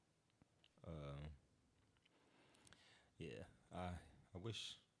Yeah, I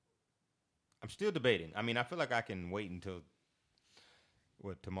wish. I'm still debating. I mean, I feel like I can wait until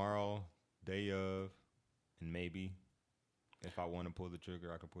what tomorrow, day of, and maybe if I want to pull the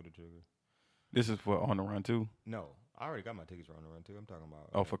trigger, I can pull the trigger. This is for On the Run too. No, I already got my tickets for on the run too. I'm talking about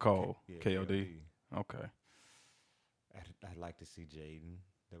Oh, for Cole, yeah, KOD. KOD. Okay. I'd like to see Jaden.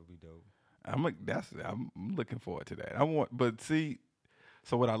 That would be dope. I'm looking forward to that. I want, but see,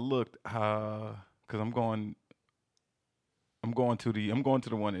 so what I looked, because I'm going to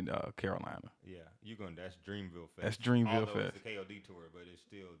the one in Carolina. Yeah, you going? That's Dreamville Fest. That's Dreamville Although Fest. it's a KOD tour, but it's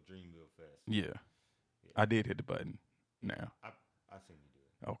still Dreamville Fest. Yeah, Yeah, I did hit the button. Now, I seen you do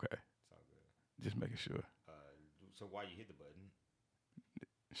it. okay, It's all good. just making sure. So why you hit the button?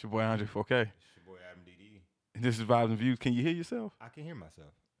 It's your boy Andre 4K. It's your boy Adam DD. This is Vibes and Views. Can you hear yourself? I can hear myself.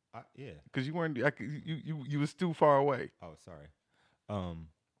 Yeah. Because you weren't. You was too far away. Oh, sorry.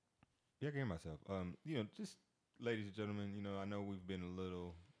 Yeah, I can hear myself. Just ladies and gentlemen, I know we've been a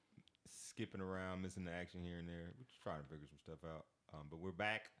little skipping around, missing the action here and there. We're just trying to figure some stuff out. But we're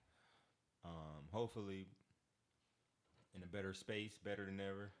back. Hopefully in a better space, better than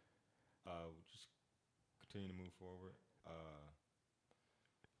ever. We'll just continue to move forward.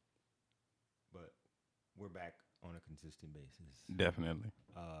 But we're back on a consistent basis. Definitely.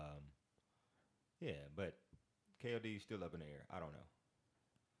 Yeah, but KOD is still up in the air. I don't know,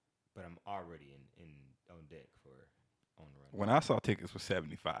 but I'm already in on deck for on the run. When I saw tickets for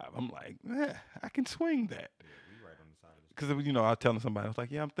 75, I'm like, I can swing that. Yeah, we right on the side of this. Because I was telling somebody, I was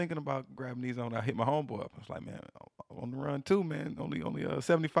like, yeah, I'm thinking about grabbing these on. I hit my homeboy up. I was like, man, on the run too, man. Only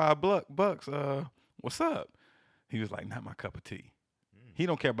 75 bucks. What's up? He was like, not my cup of tea. He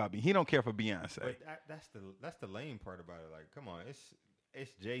don't care about me. He don't care for Beyonce. But that's the lame part about it. Like, come on,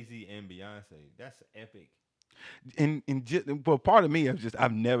 it's Jay-Z and Beyonce. That's epic. Well, part of me is just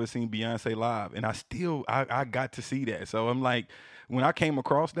I've never seen Beyonce live, and I got to see that. So I'm like, when I came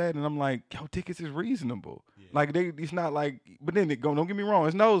across that, and I'm like, yo, tickets is reasonable. Yeah. Like it's not like, but then don't get me wrong,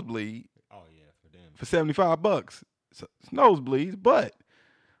 it's nosebleed Oh yeah, for them. for 75 bucks. So it's nosebleeds, but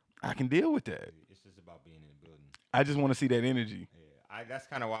I can deal with that. It's just about being in the building. I just want to see that energy. Yeah, that's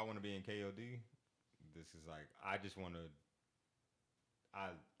kind of why I want to be in KOD. This is like I just want to.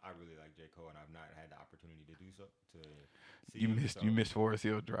 I really like J. Cole, and I've not had the opportunity to do so. To see You him, missed Forest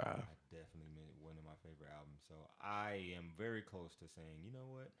Hill Drive. I definitely missed one of my favorite albums. So I am very close to saying, you know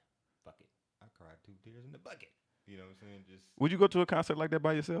what, fuck it. I cried 2 tears in the bucket. You know what I'm saying? Just Would you go to a concert like that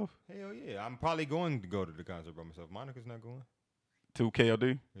by yourself? hell yeah. I'm probably going to go to the concert by myself. Monica's not going. To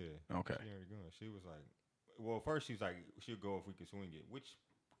KOD? Yeah. Okay. She already going. She was like, well, first she was like, she'll go if we can swing it, which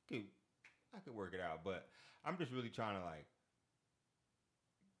I could work it out. But I'm just really trying to like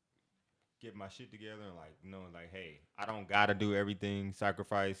get my shit together and like knowing like, hey, I don't gotta do everything,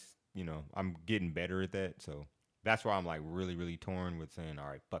 sacrifice. I'm getting better at that. So that's why I'm like really, really torn with saying, all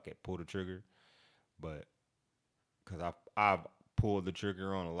right, fuck it, pull the trigger. But because I've pulled the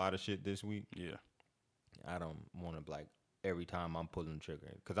trigger on a lot of shit this week. Yeah. I don't want to like every time I'm pulling the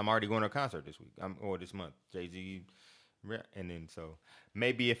trigger because I'm already going to a concert this week. Or this month, Jay-Z, and then so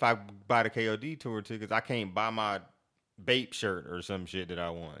maybe if I buy the KOD tour tickets, I can't buy my Bape shirt or some shit that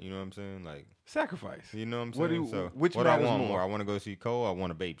I want. You know what I'm saying? Like Sacrifice. you know what I'm saying? Which what I matters want more? I want to go see Cole. I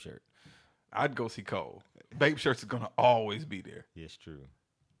want a Bape shirt. I'd go see Cole. Bape shirts is gonna always be there. Yes, true.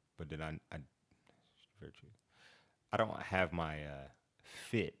 But then I very true. I don't have my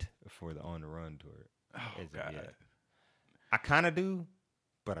fit for the On the Run tour. Oh God. Yet. I kind of do,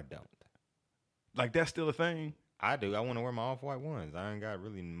 but I don't. Like that's still a thing. I do. I want to wear my off-white ones. I ain't got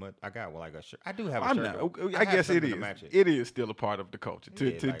really much. I got like a shirt. I do have a I'm shirt. not. though. I have guess it something is. to match it. It is still a part of the culture to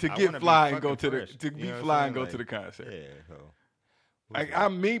Yeah, like, I get wanna be fly and go fucking to fresh. the to You be know what I'm fly saying? and go Like, to the concert. Yeah. So, Like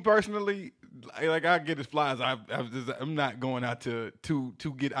I'm me personally, like I get as fly as I'm not going out to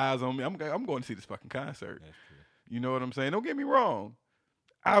get eyes on me. I'm going to see this fucking concert. that's true. You know what I'm saying? Don't get me wrong.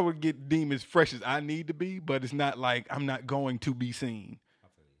 I would get deemed as fresh as I need to be, but it's not like I'm not going to be seen. I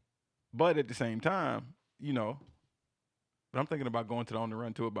feel you. But at the same time, but I'm thinking about going to the On the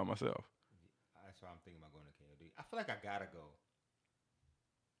Run tour by myself. That's why I'm thinking about going to KOD. I feel like I gotta go.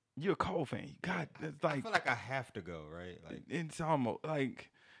 You're a Cole fan. You got it's like I feel like I have to go. Right? Like it's almost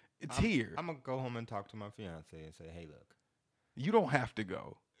like it's I'm, here. I'm gonna go home and talk to my fiance and say, "Hey, look, You don't have to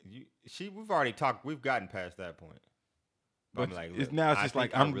go. we've already talked. We've gotten past that point." But I'm like, it's look, now it's I just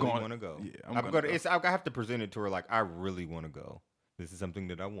think like I I'm really going want to go. Yeah, I'm gonna. I have to present it to her like I really want to go. This is something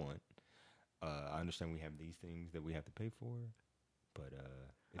that I want. I understand we have these things that we have to pay for, but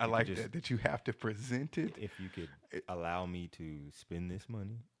I like that you have to present it. If you could allow me to spend this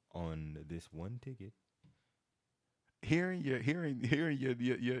money on this one ticket, hearing your these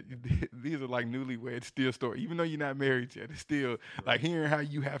are like newlywed still story. Even though you're not married yet, it's still like hearing how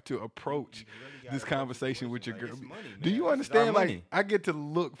you have to approach You this really gotta conversation with your like, girl. it's money, Do man. you This is our understand? Like money. I get to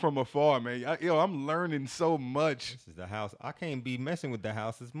look from afar, man. I'm learning so much. This is the house. I can't be messing with the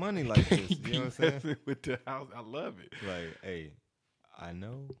house's money like this. Can't You know what I'm be saying? messing with the house. I love it. Like, hey, I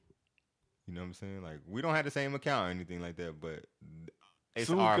know. You know what I'm saying? Like, we don't have the same account or anything like that, but it's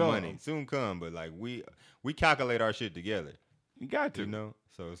Soon our come. money. Soon come. But like, we calculate our shit together. You got to. You know?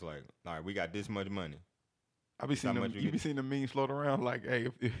 So it's like, all right, we got this much money. I be seeing how them. much we You be get. seeing the memes float around like, hey,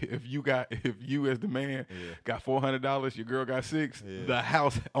 if you as the man Yeah. got $400, your girl got $6. Yeah. The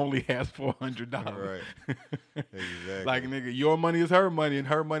house only has $400. Right. Exactly. Like nigga, your money is her money, and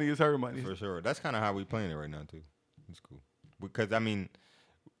her money is her money. For sure. That's kind of how we playing it right now too. It's cool. Because I mean,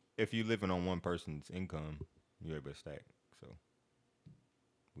 if you living on one person's income, you're able to stack. So.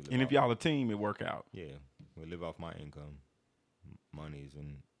 we live And if off- y'all a team, it work out. Yeah, we live off my income. Money's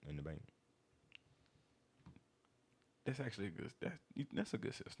in the bank. That's actually a good. That's a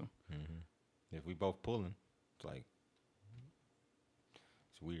good system. Mm-hmm. If we both pulling, it's like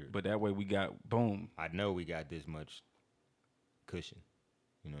it's weird. But that way we got boom. I know we got this much cushion.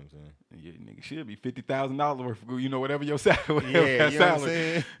 You know what I'm saying? Yeah, nigga should be $50,000 worth of, you know, whatever your salary. Yeah, whatever you know what I'm salary.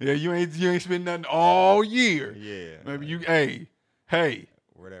 saying? Yeah, you ain't spending nothing all year. Yeah. Maybe like, you, hey,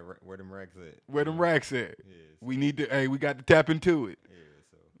 where them racks at? where them racks at? Yeah. We need to, we got to tap into it. Yeah.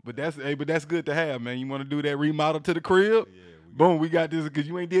 So. But that's good to have, man. You want to do that remodel to the crib? Yeah. Boom, we got this because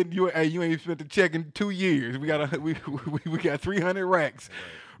you ain't spent the check in 2 years. We got we got 300 racks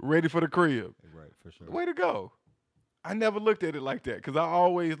ready for the crib. Right. For sure. Way to go. I never looked at it like that because I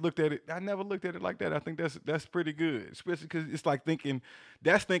always looked at it. I never looked at it like that. I think that's pretty good, especially because it's like thinking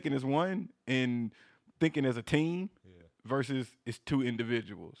as one and thinking as a team Yeah. versus it's two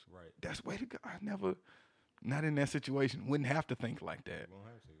individuals. Right. That's way to go. I never, not in that situation, wouldn't have to think like that. You won't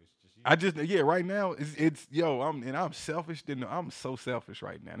have to. It's just you. I just right now it's yo I'm selfish. I'm so selfish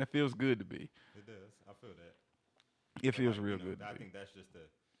right now. And it feels good to be. It does. I feel that. It feels Like, real you know, good to I be. think that's just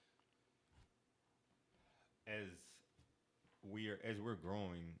as we're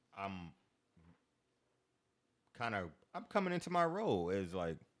growing, I'm coming into my role as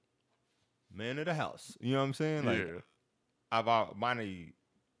like man of the house. You know what I'm saying? Like mine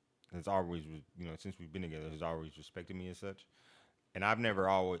has always, you know, since we've been together, has always respected me as such. And I've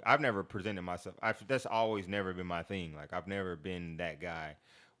never presented myself. That's always never been my thing. Like I've never been that guy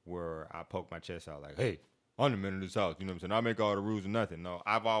where I poke my chest out like, hey, I'm the man of this house. You know what I'm saying? I make all the rules and nothing. No,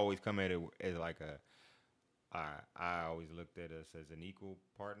 I've always come at it as like I always looked at us as an equal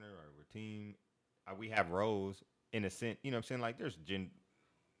partner or a team. We have roles in a sense. You know what I'm saying? Like there's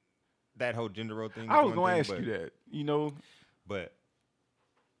that whole gender role thing. I was is gonna one ask thing, you that. You know, but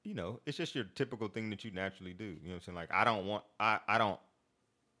you know, it's just your typical thing that you naturally do. You know what I'm saying? Like I don't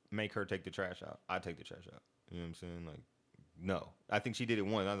make her take the trash out. I take the trash out. You know what I'm saying? Like, no. I think she did it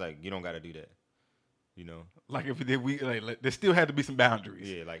once. I was like, you don't got to do that. You know? like if we there still had to be some boundaries.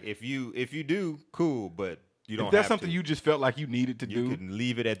 Yeah. Like if you do, cool. But you don't. If that's have something to. you just felt like you needed to You do, can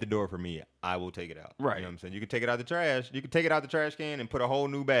leave it at the door for me. I will take it out. Right. You know what I'm saying? You can take it out the trash. You can take it out the trash can and put a whole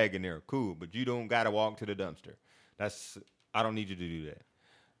new bag in there. Cool. But you don't got to walk to the dumpster. I don't need you to do that.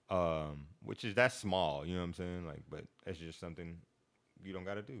 That's small, you know what I'm saying? Like, but it's just something you don't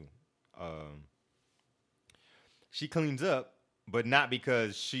got to do. She cleans up, but not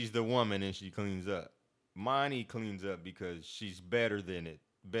because she's the woman and she cleans up. Monty cleans up because she's better at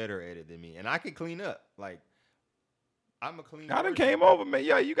it than me, and I can clean up. Like, I'm a clean. I done person. came over, man.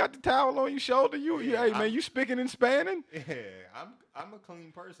 Yeah, you got the towel on your shoulder. Hey, man, you spicking and spanning. Yeah, I'm a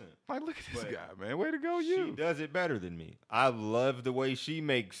clean person. Like, look at this But guy, man. Way to go, She you. does it better than me. I love the way she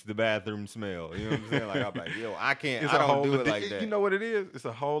makes the bathroom smell. You know what I'm saying? Like I'm like, yo, I don't do it like that. You know what it is? It's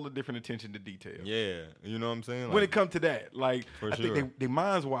a whole different attention to detail. Yeah, you know what I'm saying? Like, When it comes to that, like For I sure. think their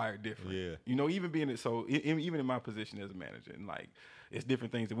minds wired different. Yeah. You know, even being even in my position as a manager, and like it's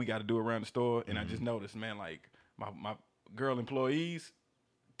different things that we got to do around the store. And I just noticed, man, like my girl employees,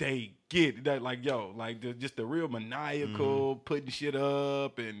 they get that, like, yo, like just the real maniacal, putting shit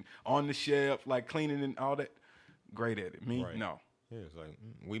up and on the shelf, like cleaning and all that. Great at it. Me, Right. no. yeah, it's like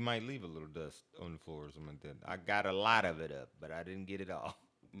we might leave a little dust on the floor or something like that. I got a lot of it up, but I didn't get it all.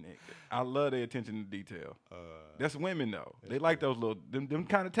 Nigga, I love their attention to detail. That's women though. They like those little them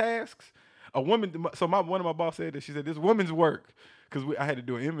kind of tasks. A woman. So one of my boss said that. She said this woman's work because I had to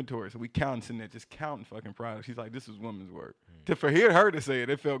do an inventory, so we counting there, just counting fucking products. She's like, this is woman's work. For her to say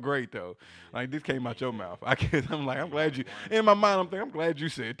it felt great though. Like this came out your mouth. I'm like, I'm glad you. In my mind, I'm thinking, I'm glad you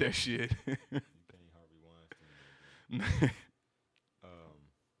said that shit. You paying Harvey Weinstein.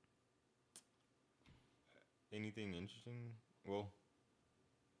 anything interesting? Well,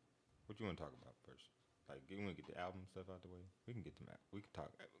 what you want to talk about first? Like, you want to get the album stuff out the way? We can get them out. We can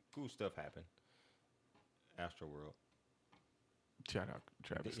talk. Cool stuff happened. Astro World. Shout out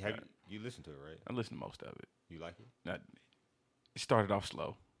Travis Have Scott. you listened to it, right? I listened to most of it. You like it? It started off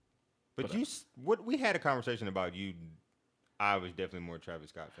slow. But what we had a conversation about you. I was definitely more Travis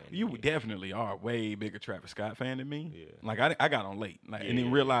Scott fan. You definitely are a way bigger Travis Scott fan than me. Yeah. Like I got on late, and then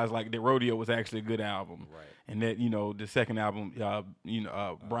realized like that Rodeo was actually a good album, Right. and that the second album, Brian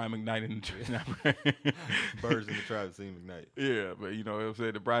McKnight and Birds in the Trap Scene McKnight. Yeah, but what I'm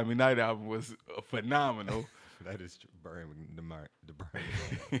saying, the Brian McKnight album was phenomenal. That is true. The Brian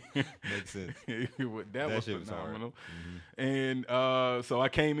makes sense. that was shit phenomenal. Was And so I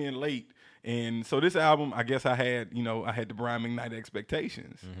came in late. And so this album, I guess I had the Brian McKnight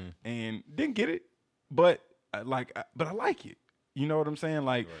expectations and didn't get it, but I like it. You know what I'm saying?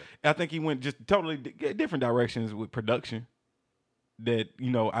 Like, I think he went just totally different directions with production that,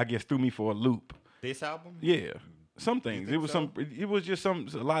 I guess threw me for a loop. This album? Yeah. Some things. It was so? It was just a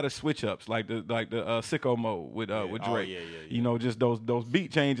lot of switch ups, like the sicko mode with Drake. Yeah. Just those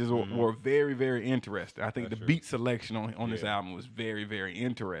beat changes were very, very interesting. I think the beat selection on this album was very, very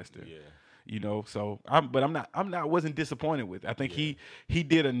interesting. Yeah. So I wasn't disappointed with it. I think he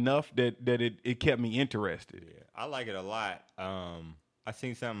did enough that it kept me interested. Yeah, I like it a lot. I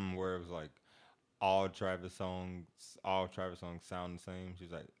seen something where it was like all Travis songs sound the same.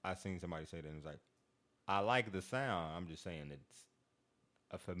 She's like, I seen somebody say that and it was like, I like the sound. I'm just saying it's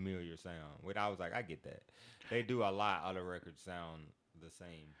a familiar sound. Which I was like, I get that. They do a lot of the records sound the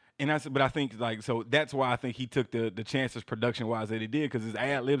same. But I think so that's why I think he took the chances production wise that he did, because his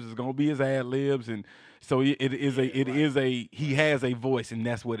ad libs is gonna be his ad libs, and so he has a voice, and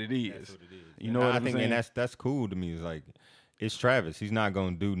that's what it is. That's what it is. You know what I'm saying? And that's cool to me. It's like it's Travis. He's not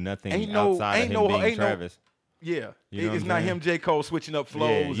gonna do nothing outside of him being Travis. It's not him, J. Cole switching up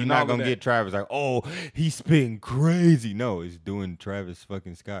flows. Yeah, you're not gonna get Travis like, oh, he's spitting crazy. No, it's doing Travis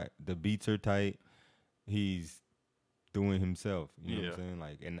fucking Scott. The beats are tight. He's doing himself, you know what I'm saying?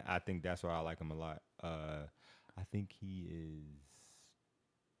 Like, and I think that's why I like him a lot. I think he is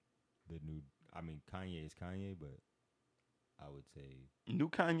the new. I mean, Kanye is Kanye, but I would say new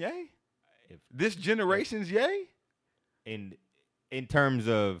Kanye. If this generation's Ye, in terms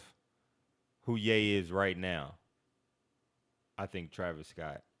of who Ye is right now, I think Travis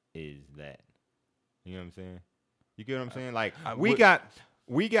Scott is that. You know what I'm saying? You get what I'm saying? Like we got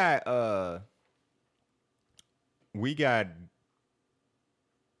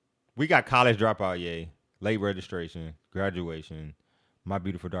college dropout, Ye, late registration, graduation, My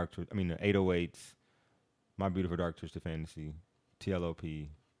Beautiful Dark Twisted, the 808s, My Beautiful Dark Twisted Fantasy, TLOP,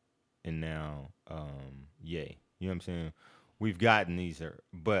 and now Ye. You know what I'm saying? We've gotten these,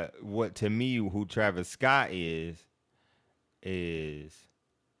 but what to me, who Travis Scott is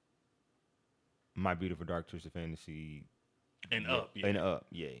My Beautiful Dark Twisted Fantasy and Up, Ye. You know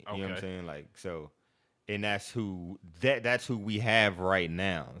what I'm saying? Like, so. And that's who we have right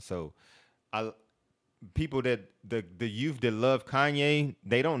now. So, people that the youth that love Kanye,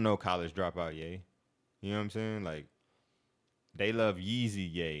 they don't know College Dropout Ye. You know what I'm saying? Like, they love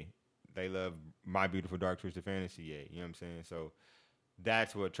Yeezy Ye. They love My Beautiful Dark Twisted Fantasy Ye. You know what I'm saying? So,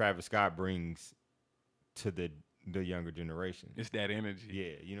 that's what Travis Scott brings to the younger generation. It's that energy.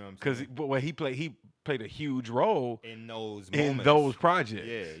 Yeah, you know what I'm saying? Because he played a huge role in those moments. In those projects.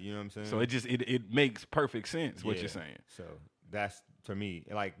 Yeah, you know what I'm saying? So it makes perfect sense what you're saying. So that's, for me,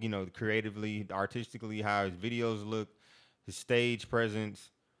 like, creatively, artistically, how his videos look, his stage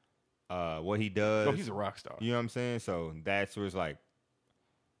presence, what he does. So he's a rock star. You know what I'm saying? So that's where it's like,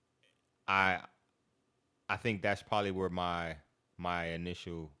 I think that's probably where my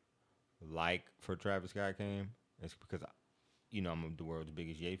initial like for Travis Scott came. It's because, I'm the world's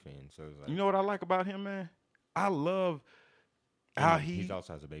biggest Ye fan. So it's like, you know what I like about him, man? I love how he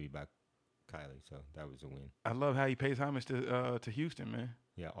also has a baby by Kylie, so that was a win. I love how he pays homage to Houston, man.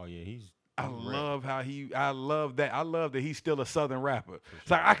 Yeah. Oh yeah. I love that. I love that he's still a Southern rapper.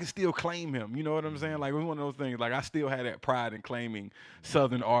 It's like I can still claim him. You know what I'm saying? Like, it's one of those things. Like, I still had that pride in claiming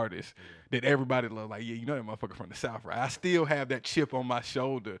Southern artists that everybody loves. Like, that motherfucker from the South, right? I still have that chip on my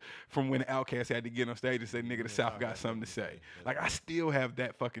shoulder from when Outkast had to get on stage and say, "Nigga, the South got something to say." Like, I still have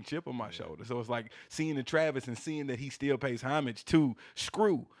that fucking chip on my shoulder. So it's like seeing the Travis and seeing that he still pays homage to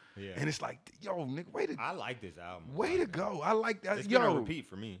Screw. Yeah. And it's like, yo, nigga, I like this album. Way to go. I like that. It's been a repeat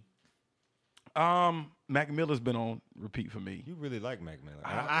for me. Mac Miller's been on repeat for me. You really like Mac Miller.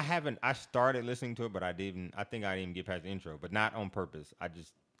 I started listening to it, but I think I didn't even get past the intro, but not on purpose. I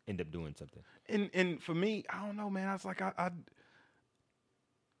just end up doing something. And for me, I don't know, man. I was like, the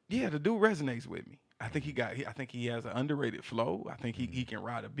dude resonates with me. I think I think he has an underrated flow. I think he can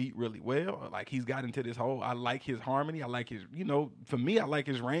ride a beat really well. Like he's got into this whole. I like his harmony. I like his. For me, I like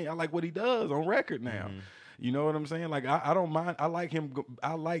his range. I like what he does on record now. You know what I'm saying? Like I don't mind. I like him.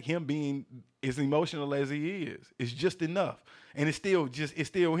 I like him being as emotional as he is. It's just enough, and it's still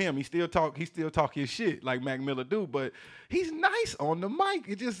him. He still talk his shit like Mac Miller do. But he's nice on the mic.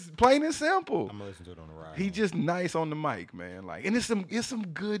 It's just plain and simple. I'm gonna listen to it on the ride. He's just nice on the mic, man. Like, and it's some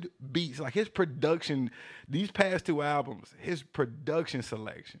good beats. Like his production, these past 2 albums, his production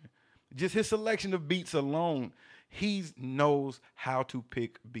selection, just his selection of beats alone. He knows how to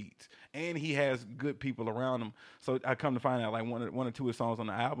pick beats, and he has good people around him. So I come to find out, like one or two of his songs on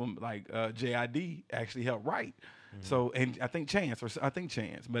the album, like JID actually helped write. So, and I think Chance,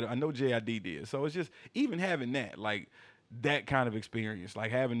 but I know JID did. So it's just even having that, like that kind of experience,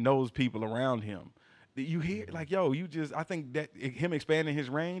 like having those people around him. You hear like, yo, I think that him expanding his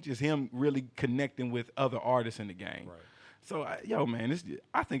range is him really connecting with other artists in the game. Right. So, man,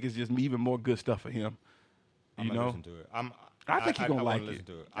 I think it's just even more good stuff for him. I'm gonna listen to it. I think you're gonna like it.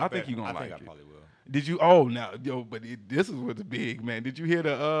 I think you're gonna like it. I probably will. Did you? Oh, now, but this is what's big, man. Did you hear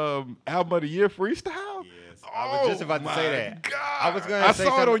the album of the year freestyle? Yes. I was just about to say that. God. I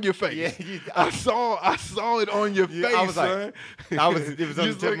saw it on your face. Yeah, I saw it on your face. I was like, son. it was on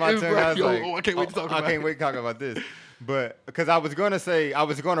the tip of my tongue. I was like, I can't wait to talk about it. I can't wait to talk about this. But because I was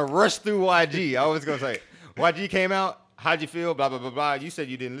gonna rush through YG. I was gonna say, YG came out. How'd you feel? Blah blah blah blah. You said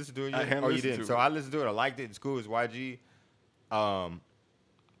you didn't listen to it yet, or you didn't. So I listened to it. I liked it. It's cool. It's YG.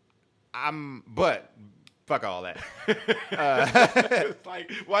 But fuck all that. It's like,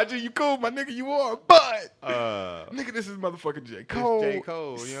 YG, you cool, my nigga, you are, but nigga, this is motherfucking J. Cole. J.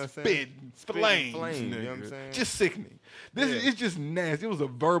 Cole, you know what I'm saying? Flames, you know nigga. what I'm saying? Just sickening. It's just nasty. It was a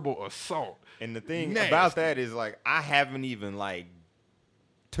verbal assault. And the thing about that is, like, I haven't even like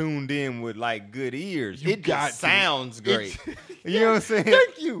tuned in with like good ears. It just sounds great. You know what I'm saying?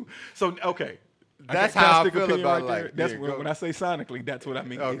 Thank you. So okay. That's how I feel about like. That's when I say sonically. That's what I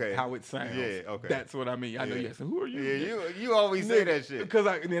mean. Okay. How it sounds. Yeah. Okay. That's what I mean. I know. Yes. Who are you? Yeah. You always say that shit. Because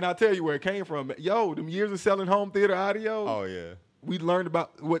then I'll tell you where it came from. Yo, them years of selling home theater audio. Oh yeah. We learned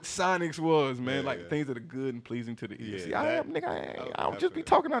about what Sonics was, man. Things that are good and pleasing to the ear. Yeah, See, I don't just be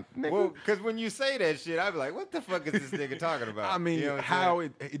talking about nigga. Well, because when you say that shit, I be like, what the fuck is this nigga talking about? I mean, you know how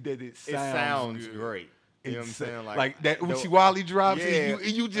it sounds good. Great. You know what I'm saying? Like that Uchi Wally drops, and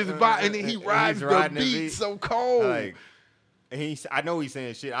you just vibe, and then he rides the beat so cold. Like, I know he's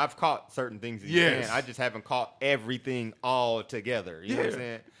saying shit. I've caught certain things he's saying. I just haven't caught everything all together. You know what I'm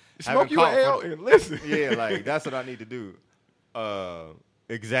saying? Smoke you an L and listen. Yeah, like that's what I need to do.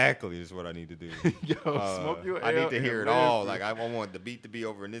 Exactly is what I need to do. Yo, smoke you an L. I need to hear it all. Like I want the beat to be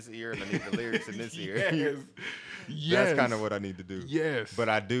over in this ear, and I need the lyrics in this ear. Yes. That's kind of what I need to do. Yes. But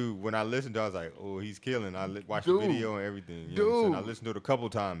I do, when I listen to it, I was like, oh, he's killing. I watched the video and everything. You know what I'm saying? I listened to it a couple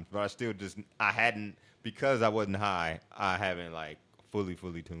times, but I still I hadn't, because I wasn't high, I haven't like fully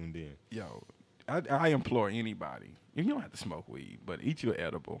tuned in. Yo, I implore anybody, you don't have to smoke weed, but eat your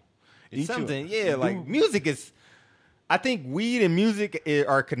edible. Eat something, like music is, I think weed and music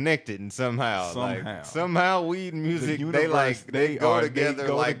are connected in somehow. Like, somehow weed and music, they go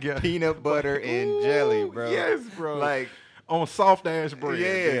together like peanut butter and jelly, bro. Yes, bro. Like on soft ass bread.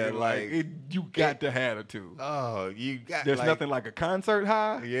 Yeah, you got to have it too. Oh, you got. There's nothing like a concert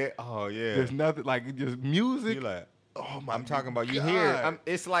high. Yeah. Oh yeah. There's nothing like just music. You like. Oh my! I'm talking about God. You hear.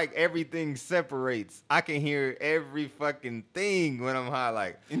 It's like everything separates. I can hear every fucking thing when I'm high.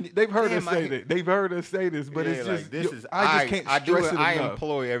 Like and they've heard us say that. They've heard us say this, but it's just this is. I just can't stress it enough. I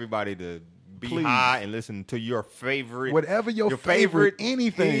employ everybody to be high and listen to your favorite, whatever your favorite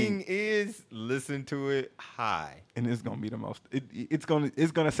anything is. Listen to it high, and it's gonna be the most. It's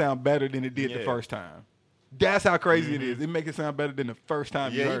gonna sound better than it did the first time. That's how crazy it is. It makes it sound better than the first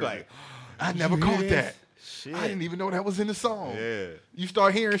time you heard it. I never caught that. Shit. I didn't even know that was in the song. Yeah. You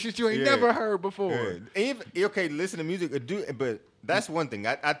start hearing shit you ain't never heard before. Yeah. Okay, listen to music, but that's one thing.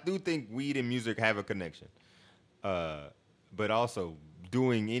 I do think weed and music have a connection. But also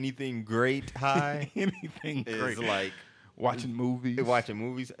doing anything great high anything is great. Like watching movies.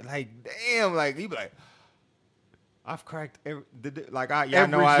 Like, damn, like you be like, I've cracked I say I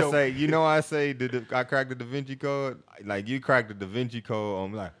cracked the Da Vinci Code. Like you cracked the Da Vinci Code.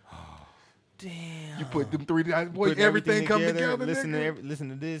 I'm like, damn. You put them three boy, everything come together. Listen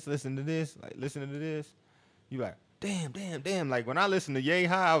to this. Like listen to this. You like, damn. Like when I listened to Yay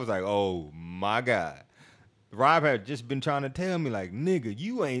High, I was like, oh my God. Rob had just been trying to tell me, like, nigga,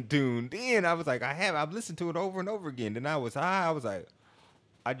 you ain't tuned in. I was like, I've listened to it over and over again. Then I was high. I was like,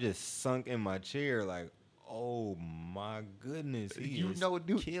 I just sunk in my chair, like, Oh my goodness, he You is know,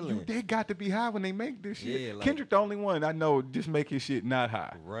 killing. they got to be high when they make this shit. Yeah, like- Kendrick, the only one I know, just make his shit not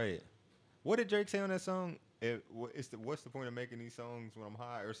high. Right. What did Drake say on that song? What's the point of making these songs when I'm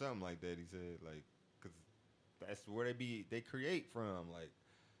high or something like that? He said like, because that's where they create from, like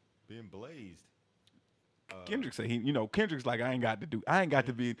being blazed. Kendrick said Kendrick's like, I ain't got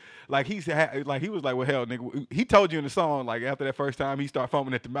to be like he said, like he was like, well, hell, nigga, he told you in the song, like after that first time he started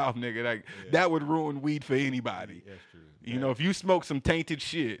foaming at the mouth, nigga, like that would ruin weed for anybody. That's true. You know, if you smoke some tainted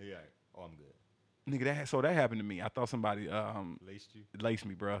shit, Yeah. Oh, I'm good. nigga, that happened to me. I thought somebody Laced you. laced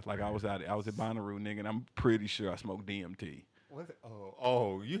me, bro. Like I was at Bonnaroo, nigga, and I'm pretty sure I smoked DMT. What's it?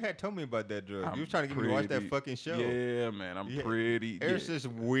 Oh, you had told me about that drug. You was trying to get me to watch that fucking show. Yeah, man, I'm pretty. There's this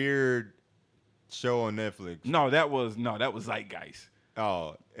weird show on Netflix. No, that was Zeitgeist.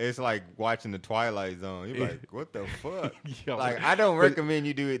 Oh, it's like watching the Twilight Zone. You're like, what the fuck? Yo, like, I don't recommend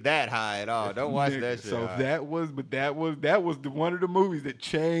you do it that high at all. Don't watch nigga, that shit. So high. that was one of the movies that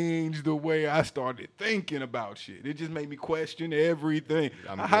changed the way I started thinking about shit. It just made me question everything.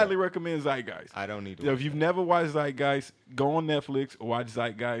 I highly recommend Zeitgeist. I don't need to. So if you've never watched Zeitgeist, go on Netflix or watch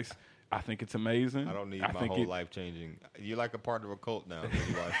Zeitgeist. I think it's amazing. I don't need my whole life changing. You're like a part of a cult now when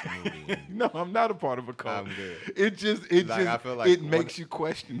you watch the movie. No, I'm not a part of a cult. I'm good. I feel like it makes you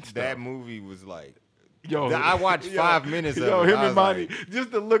question stuff. That movie was like, yo, I watched 5 minutes of it. Yo, him and Monty, like, just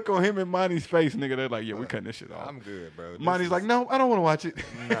the look on him and Monty's face, nigga, they're like, yeah, we cutting this shit off. I'm good, bro. Monty's like, no, I don't want to watch it.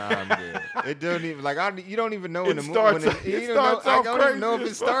 Nah, I'm good. It doesn't even you don't even know in the movie. I don't even know if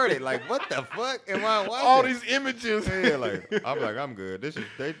it started. Like, what the fuck am I watching? All these images. Yeah, like I'm good. This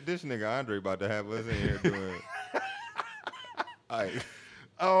nigga Andre about to have us in here doing.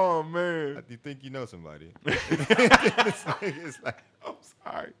 Oh man. You think you know somebody? It's like, I'm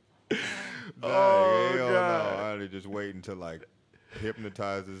sorry. Oh God! No, I just wait until like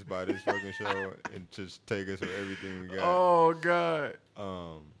hypnotize us by this fucking show and just take us with everything we got. Oh God.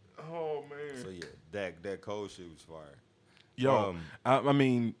 Oh man. So yeah, that cold shit was fire. Yo, I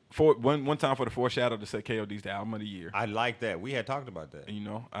mean, for one time for the foreshadow to say KOD's the album of the year. I like that. We had talked about that. You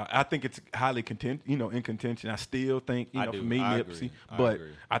know, I think it's highly in contention. I still think, for me, Nipsey, but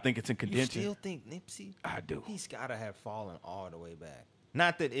I think it's in contention. You still think Nipsey? I do. He's gotta have fallen all the way back.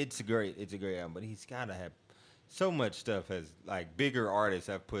 Not that it's a great album, but he's gotta have so much stuff has like bigger artists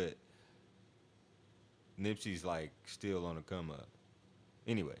have put Nipsey's like still on the come up.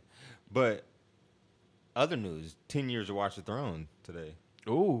 Anyway, but other news, 10 years of Watch the Throne today.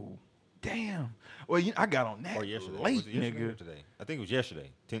 Ooh, damn. Well, I got on that yesterday. late, Was it yesterday nigga. or today? I think it was yesterday.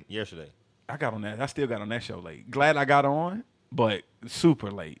 Yesterday. I got on that. I still got on that show late. Glad I got on, but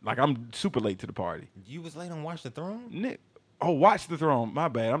super late. Like, I'm super late to the party. You was late on Watch the Throne? Nick. Oh, Watch the Throne. My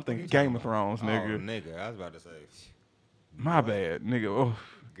bad. I'm thinking Game of Thrones, nigga. Oh, nigga. I was about to say. My bad, nigga. Oh,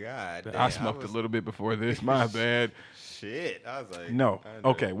 God damn. I smoked a little bit before this. My bad. Shit. I was like. No.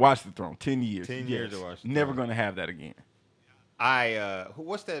 Okay, Watch the Throne. 10 years. 10 years to Watch the Never Throne. going to have that again.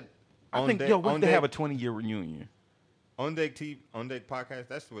 What's that? I think, what if they have a 20-year reunion? On Deck podcast,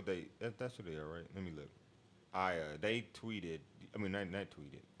 that's what they are, right? Let me look. They tweeted, not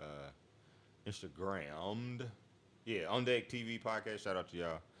tweeted, Instagrammed. Yeah, On Deck TV podcast, shout out to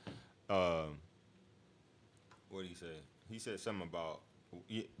y'all. What did he say? He said something about,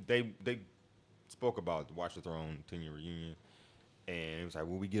 they spoke about Watch the Throne 10-year reunion, and it was like,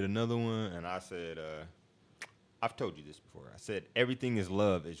 will we get another one? And I said, I've told you this before. I said, everything is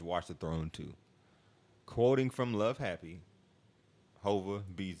love is Watch the Throne 2. Quoting from Love Happy, Hova,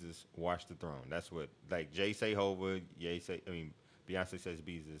 Beezus, Watch the Throne. That's what, like, Jay say Hova, Beyonce says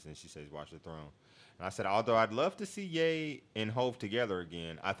Beezus, and she says Watch the Throne. And I said, although I'd love to see Ye and Hov together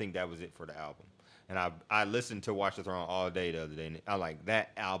again, I think that was it for the album. And I listened to Watch the Throne all day the other day, and I'm like,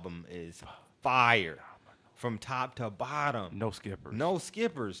 that album is fire from top to bottom. No skippers. No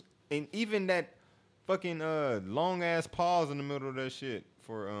skippers. And even that fucking long-ass pause in the middle of that shit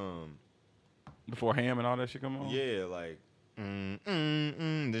for... Before Ham and all that shit come on? Yeah, like,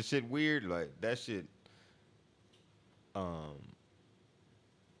 this shit weird. Like, that shit, I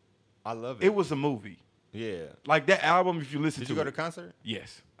love it. It was a movie. Yeah. Like, that album, if you listen Did to you go it. to concert?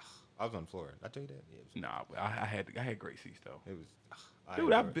 Yes. I was on the floor. Did I tell you that? Yeah, Nah, I had great seats, though. it was.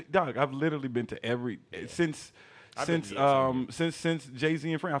 Dude, I've literally been to every, since Jay-Z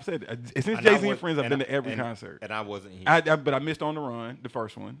and Friends. I've said, since Jay-Z and Friends, I've been to every concert. And I wasn't here. But I missed On the Run, the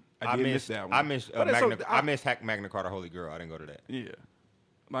first one. I did miss that one. I missed I missed Magna Carta Holy Girl. I didn't go to that. Yeah.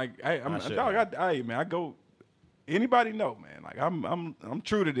 Like, I'm should dog, have. I go, anybody know, man. Like, I'm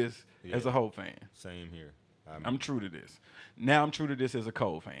true to this as a whole fan. Same here. I'm true to this. Now I'm true to this as a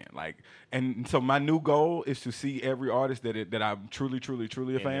Cole fan. Like, and so my new goal is to see every artist that I'm truly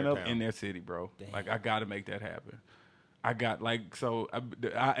a fan of in their city, bro. Damn. Like, I got to make that happen. I got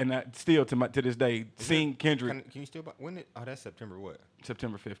still to this day seeing Kendrick. Can you still buy? That's September what?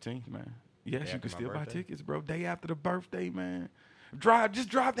 September 15th, man. Yes, day you can still buy birthday? tickets, bro. Day after the birthday, man. Just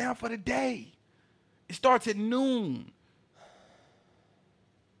drive down for the day. It starts at noon.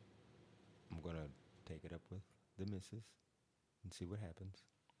 I'm gonna take it up with the missus and see what happens.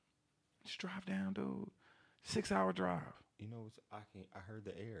 Just drive down, dude. 6-hour drive. You know, I heard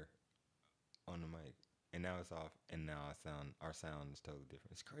the air on the mic, and now it's off, and now our sound is totally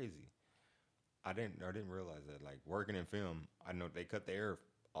different. It's crazy. I didn't realize that. Like, working in film, I know they cut the air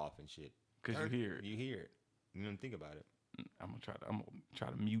off and shit. Cause you hear it. You hear it. You don't think about it. I'm gonna try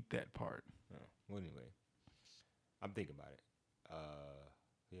to mute that part. Oh, well, anyway, I'm thinking about it.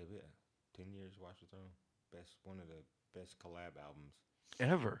 Yeah. 10 years, Watch the Throne. One of the best collab albums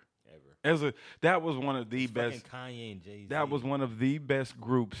ever. Ever. That was one of the it's best. Kanye and Jay-Z. That was one of the best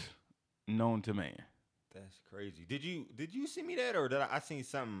groups known to man. That's crazy. Did you see me that, or did I seen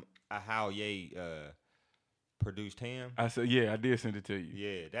something? How Ye produced him? I said, yeah, I did send it to you.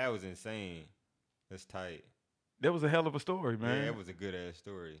 Yeah, that was insane. That's tight. That was a hell of a story, man. Yeah, it was a good ass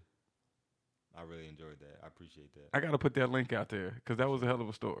story. I really enjoyed that. I appreciate that. I gotta put that link out there because that was a hell of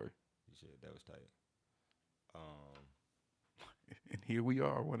a story. You should. That was tight. And here we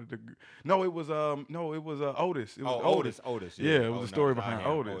are. It was Otis. It was Otis. Yeah, it was a story behind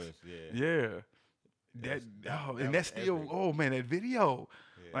Otis. Yeah. That video.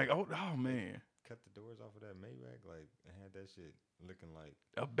 Yeah. Like, oh man. Cut the doors off of that Maybach, like, and had that shit looking like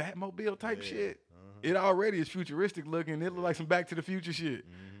a Batmobile type shit. Uh-huh. It already is futuristic looking. It looked like some Back to the Future shit.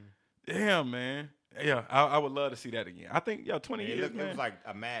 Mm-hmm. Damn, man. Yeah, I would love to see that again. I think 20 years, man. It was like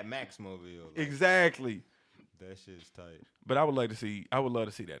a Mad Max mobile. Like, exactly. That shit's tight. But I would love to see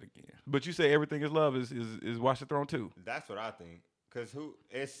that again. But you say Everything Is Love is Watch the Throne too. That's what I think. Cause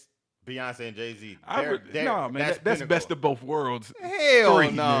it's Beyonce and Jay-Z. That's best of both worlds. Hell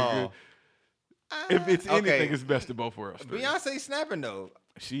 3, no. If it's anything, it's best of both worlds. 3. Beyonce snapping though.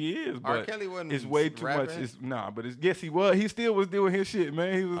 She is, but R. Kelly wasn't. It's way too rapping. much. Yes, he was. He still was doing his shit,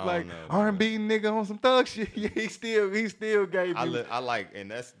 man. He was R&B nigga on some thug shit. Yeah, he still gave.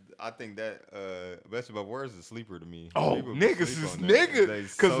 I think that Best of Both Worlds is a sleeper to me. Oh, niggas is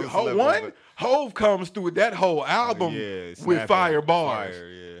niggas. Because Hove comes through with that whole album with fire bars. Fire,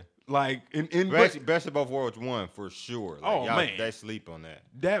 yeah. Like Best of Both Worlds 1 for sure. Like, man, they sleep on that.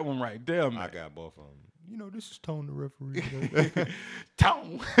 That one right there, man. I got both of them. You know, this is Tone the referee.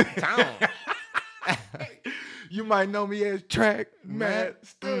 Tone. You might know me as Track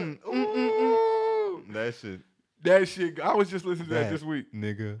Master. That shit. I was just listening to that this week.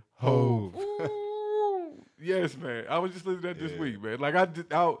 Nigga. Hove. Yes, man. I was just listening to that this week, man. Like I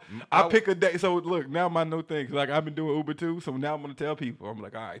pick a day. So look, now my new thing. Like I've been doing Uber too. So now I'm gonna tell people. I'm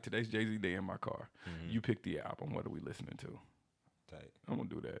like, all right, today's Jay-Z day in my car. Mm-hmm. You pick the album. What are we listening to? Tight. I'm gonna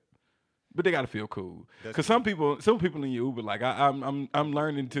do that. But they gotta feel cool. Because some people in your Uber, like I'm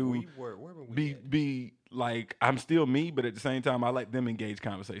learning to be like I'm still me, but at the same time I let them engage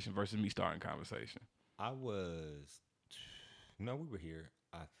conversation versus me starting conversation. We were here,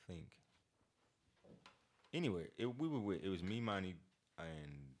 I think. Anyway, it was me, Monty,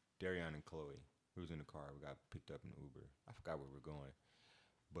 and Darian and Chloe. We was in the car. We got picked up in the Uber. I forgot where we were going.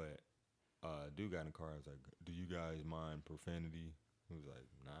 But dude got in the car. I was like, do you guys mind profanity? He was like,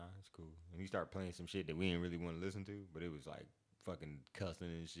 nah, it's cool. And he started playing some shit that we didn't really want to listen to, but it was like fucking cussing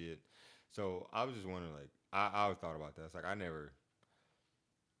and shit. So I was just wondering, like, I always thought about that. It's like, I never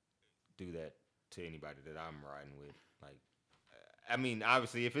do that to anybody that I'm riding with. Like, I mean,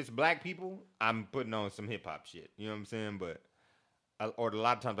 obviously, if it's black people, I'm putting on some hip hop shit. You know what I'm saying? But, or a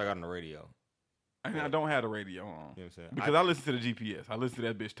lot of times I got on the radio. I mean, I don't have the radio on. You know what I'm saying? Because I listen to the GPS. I listen to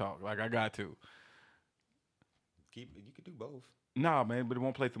that bitch talk. Like, I got to. You could do both. Nah, man, but it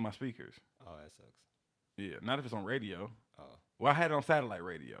won't play through my speakers. Oh, that sucks. Yeah, not if it's on radio. Oh. Well, I had it on satellite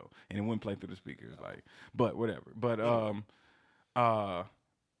radio, and it wouldn't play through the speakers. Oh. Like, but whatever. But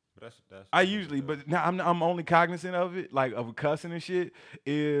that's I usually, but now I'm only cognizant of it, like of cussing and shit,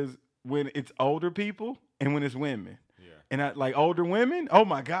 is when it's older people and when it's women. Yeah. And I like older women. Oh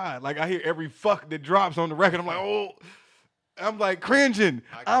my God! Like I hear every fuck that drops on the record. I'm like, oh, I'm like cringing.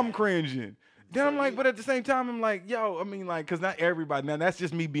 I'm cringing. Then I'm like, but at the same time, I'm like, yo, I mean, like, cause not everybody. Now that's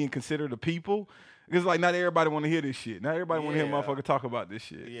just me being considerate of people. Because like not everybody want to hear this shit. Not everybody want to hear motherfucker talk about this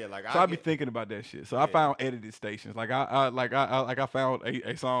shit. Yeah, like so I be thinking about that shit. So I found edited stations. Like I found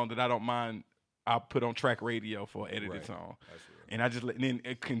a song that I don't mind. I put on track radio for an edited song. And I just and then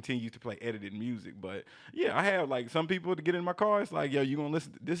it continues to play edited music. But yeah, I have like some people to get in my car. It's like, yo, you gonna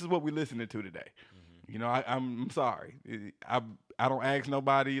listen? This is what we listening to today. You know, I'm sorry. I don't ask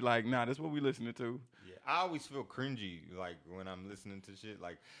nobody. Like, nah, this is what we listening to. Yeah, I always feel cringy like when I'm listening to shit,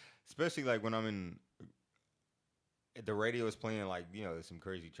 like especially like when I'm in the radio is playing like some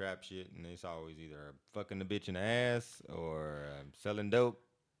crazy trap shit, and it's always either fucking the bitch in the ass or selling dope,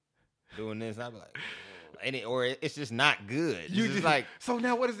 doing this. And I be like, or it's just not good. It's just like, so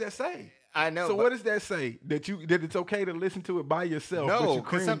now what does that say? I know. So what does that say? That it's okay to listen to it by yourself? No,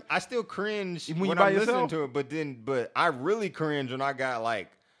 because I still cringe when I'm listening to it. But I really cringe when I got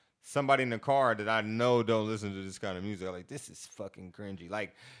like somebody in the car that I know don't listen to this kind of music. I'm like, this is fucking cringy.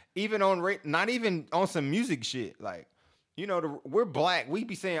 Like even not even on some music shit. Like we're black. We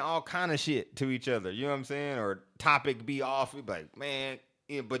be saying all kind of shit to each other. You know what I'm saying? Or topic be off. We be like, man.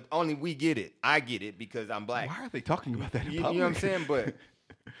 Yeah, but only we get it. I get it because I'm black. Why are they talking about that in public? You know what I'm saying? But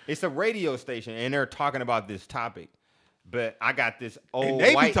it's a radio station, and they're talking about this topic. But I got this old and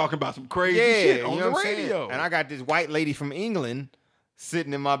they white... be talking about some crazy shit on the radio. And I got this white lady from England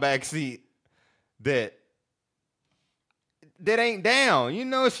sitting in my back seat that ain't down.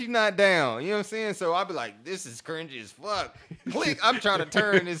 She's not down. You know what I'm saying? So I'll be like, this is cringy as fuck. Click. I'm trying to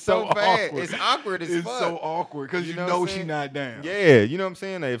turn this so fast. Awkward. It's awkward as fuck. It's so awkward because you know she's not down. Yeah, you know what I'm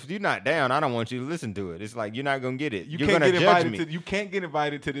saying? If you're not down, I don't want you to listen to it. It's like you're not going to get it. You're going to judge me. You can't get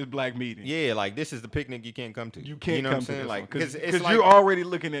invited to this black meeting. Yeah, like this is the picnic you can't come to. You can't come to this like because you're already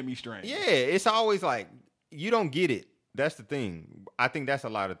looking at me strange. Yeah, it's always like you don't get it. That's the thing. I think that's a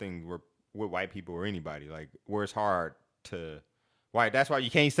lot of things with white people or anybody, like where it's hard to that's why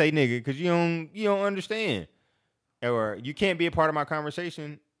you can't say nigga because you don't understand, or you can't be a part of my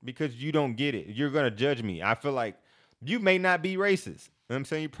conversation because you don't get it. You're gonna judge me. I feel like you may not be racist. You know what I'm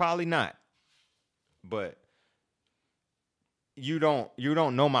saying? You're probably not, but you don't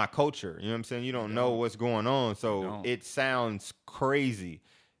know my culture. You know what I'm saying? You don't know what's going on, so it sounds crazy.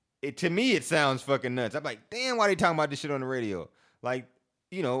 To me it sounds fucking nuts. I'm like, damn, why they talking about this shit on the radio? Like,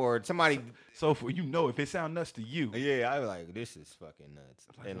 or somebody. So for if it sounds nuts to you, yeah, I was like, this is fucking nuts.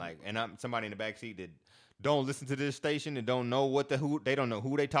 And I'm somebody in the backseat that don't listen to this station and don't know they don't know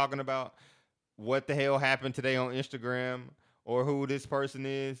who they talking about, what the hell happened today on Instagram, or who this person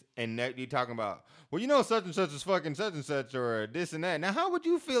is, and that you talking about. Well, such and such is fucking such and such, or this and that. Now, how would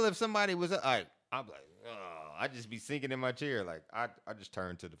you feel if somebody was like, I'm like, oh, I'd just be sinking in my chair. Like I just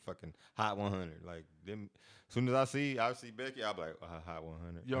turn to the fucking Hot 100. Like them. As soon as I see Becky, I'll be like, Hot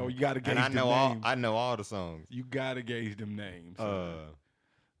 100. Yo, you gotta gauge them names. I know all the songs. You gotta gauge them names.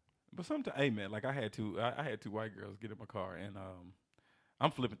 But sometimes, hey man, like I had two white girls get in my car, and I'm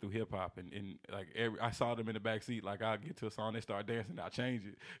flipping through hip hop, and like I saw them in the back seat. Like I'll get to a song, they start dancing, I'll change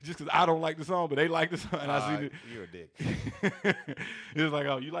it just because I don't like the song, but they like the song, and I see you're a dick. It's like,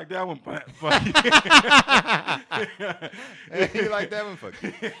 oh, you like that one? Fuck you like that one? Fuck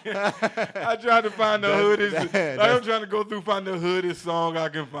you. I tried to find the hoodest. I'm trying to go through find the hoodest song I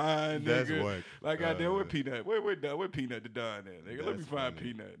can find. Nigga. That's what. Like goddamn, where Peanut? Where Peanut the Don at? Nigga, let me find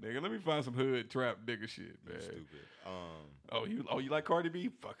funny. Peanut. Nigga, let me find some hood trap nigga shit, man. You're stupid. You like Cardi B?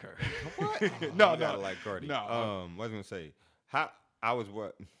 Fuck her. What? No, gotta like Cardi. No. What was I gonna say?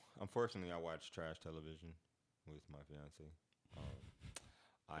 Unfortunately, I watched trash television with my fiance.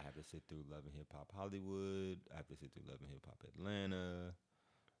 I have to sit through Love and Hip Hop Hollywood. I have to sit through Love and Hip Hop Atlanta.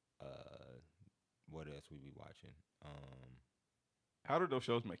 What else we be watching? How do those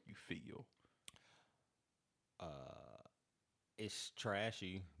shows make you feel? It's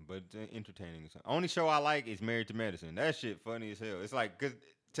trashy, but entertaining. Only show I like is Married to Medicine. That shit funny as hell. It's like, cause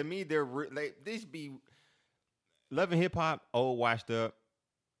to me, these be Love and Hip Hop, old washed up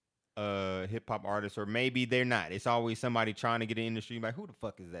hip hop artists, or maybe they're not. It's always somebody trying to get in the industry. Like, who the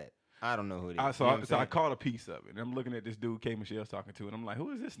fuck is that? I don't know who it is. So I caught a piece of it, and I'm looking at this dude K Michelle's talking to, and I'm like, who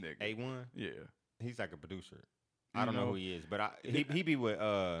is this nigga? A1? Yeah, he's like a producer. I don't know who he is, but he be with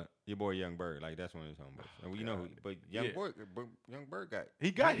your boy Young Bird. Like that's one of his homeboys. And you know who, but Young Bird got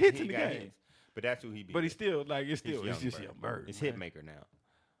hits in the game. But that's who he be. But with. he's still like it's just Young Bird. It's Hitmaker now.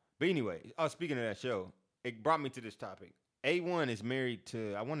 But anyway, speaking of that show, it brought me to this topic. A1 is married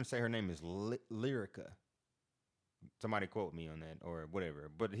to, I want to say her name is Lyrica. Somebody quote me on that or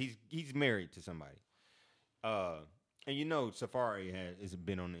whatever. But he's married to somebody. And Safari has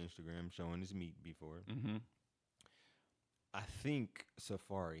been on the Instagram showing his meat before. Mm-hmm. I think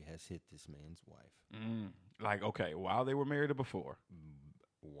Safari has hit this man's wife. Like, okay, while they were married or before?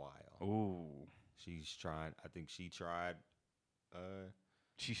 While. Ooh. She's tried. I think she tried.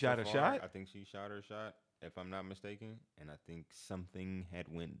 She shot Safari. her shot? I think she shot her shot, if I'm not mistaken. And I think something had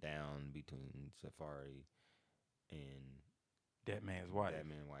went down between Safari and That man's wife. That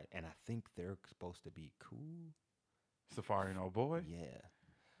man white, and I think they're supposed to be cool. Safari and old boy. Yeah.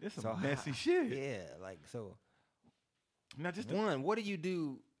 This some So messy shit. Yeah, like so. Now just One, what do you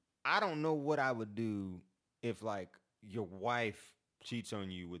do? I don't know what I would do if like your wife cheats on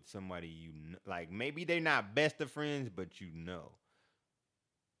you with somebody like maybe they're not best of friends, but you know.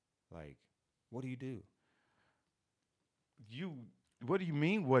 Like, what do you do? What do you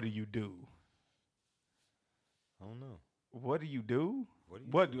mean? What do you do? I don't know. What do you do?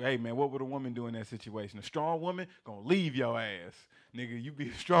 What do Hey man, what would a woman do in that situation? A strong woman gonna leave your ass, nigga. You be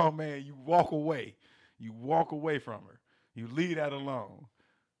a strong man. You walk away. You walk away from her. You leave that alone.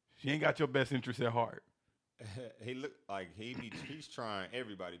 She ain't got your best interest at heart. He looked like he's trying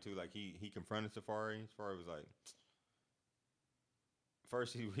everybody too. Like he confronted Safari. Safari was like,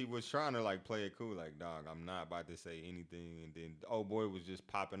 first he was trying to like play it cool, like dog, I'm not about to say anything, and then the old boy was just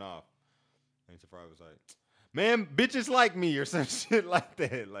popping off, and Safari was like, man, bitches like me or some shit like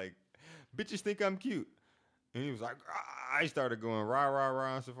that. Like bitches think I'm cute, and he was like, I started going rah rah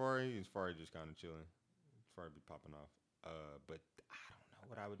rah on Safari, and Safari just kind of chilling. Safari be popping off. But I don't know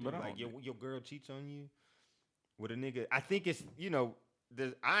what I would do. But Like your girl cheats on you with a nigga. I think it's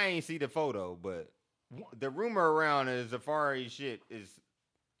I ain't see the photo, but the rumor around is Safari shit is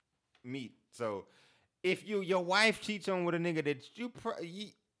meat. So if your wife cheats on with a nigga that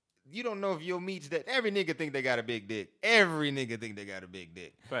you don't know if your meat's that, every nigga think they got a big dick. Every nigga think they got a big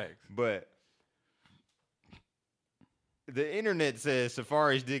dick. Facts. But the internet says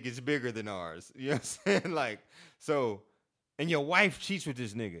Safari's dick is bigger than ours. You know what I'm saying? Like, so, and your wife cheats with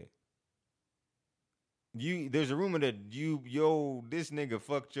this nigga. There's a rumor that this nigga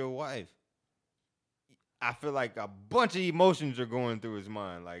fucked your wife. I feel like a bunch of emotions are going through his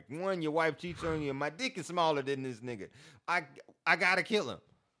mind. Like, one, your wife cheats on you, and my dick is smaller than this nigga. I gotta kill him.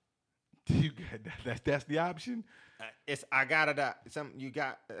 You got that's the option. I gotta die.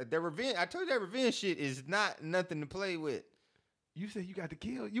 The revenge. I told you that revenge shit is not nothing to play with. You said you got to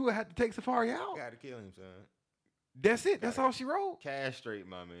kill. You would have to take Safari out. Gotta kill him, son. That's it. That's all she wrote. Castrate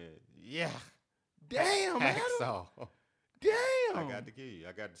my man. Yeah. Damn, man. Hacksaw. Damn. I got to kill you.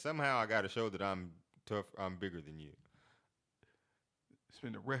 Somehow I got to show that I'm tough. I'm bigger than you.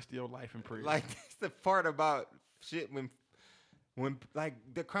 Spend the rest of your life in prison. Like that's the part about shit when like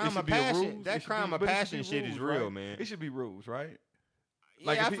the crime of passion. That crime of passion shit is real, right? man. It should be rules, right?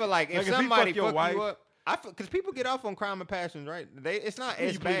 Like I feel like if somebody fuck you up, because people get off on crime of passion, right? It's not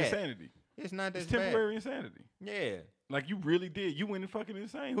as bad. Insanity. It's not as bad. It's temporary insanity. Yeah. Like you really did. You went fucking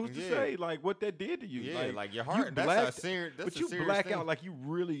insane. Who's to say like what that did to you? Yeah, like your heart. That's a serious. But you black out like you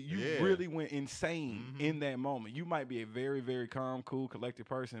really went insane in that moment. You might be a very, very calm, cool, collected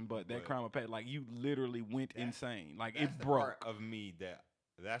person, but that crime of passion, like you literally went insane. Like it broke. Part of me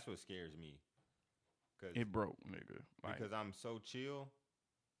that's what scares me. It broke, nigga. Like, because I'm so chill.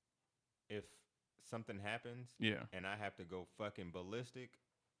 If something happens, and I have to go fucking ballistic.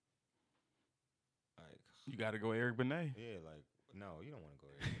 Like, you got to go Eric Benet. Yeah, like, no, you don't want to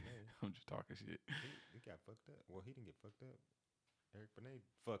go Eric Benet. I'm just talking shit. He got fucked up. Well, he didn't get fucked up. Eric Benet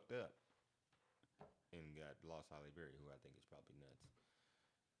fucked up and got lost Halle Berry, who I think is probably nuts.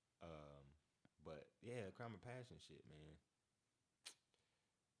 But yeah, crime of passion shit, man.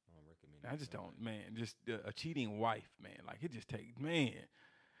 I don't recommend. I just don't, man. Just a cheating wife, man. Like it just takes, man.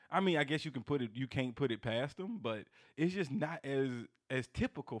 I mean, I guess you can't put it past them, but it's just not as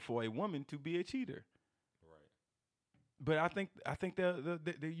typical for a woman to be a cheater. Right. But I think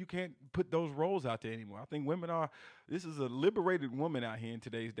that you can't put those roles out there anymore. I think this is a liberated woman out here in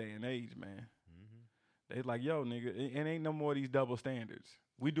today's day and age, man. Mm-hmm. They like, yo, nigga, it ain't no more of these double standards.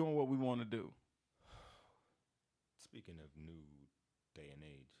 We doing what we want to do. Speaking of new day and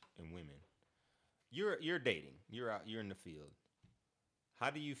age and women, you're dating. You're out. You're in the field. How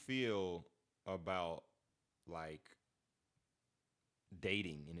do you feel about like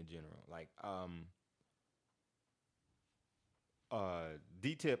dating in general? Like,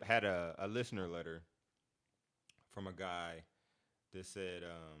 D-Tip had a listener letter from a guy that said,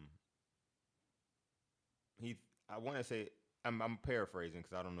 I want to say, I'm paraphrasing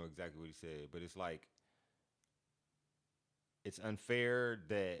because I don't know exactly what he said, but it's like, it's unfair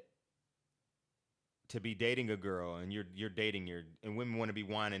that to be dating a girl and you're dating and women want to be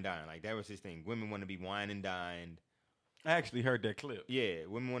wine and dined. Like that was his thing. Women want to be wine and dined. I actually heard that clip. Yeah,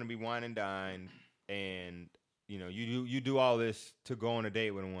 women want to be wine and dined, and you know you do all this to go on a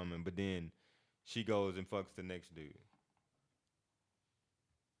date with a woman, but then she goes and fucks the next dude.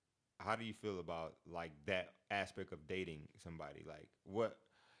 How do you feel about like that aspect of dating somebody? Like what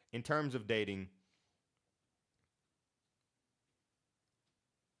in terms of dating?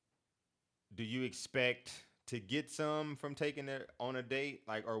 Do you expect to get some from taking it on a date?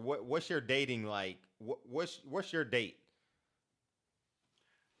 Like, or what's your dating like? What's your date?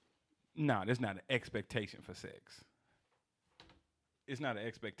 Nah, there's not an expectation for sex. It's not an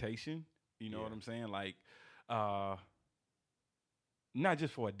expectation. You know Yeah. what I'm saying? Like, not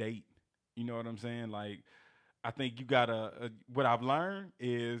just for a date. You know what I'm saying? Like, I think you gotta. What I've learned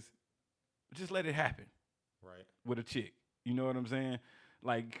is just let it happen Right. with a chick. You know what I'm saying?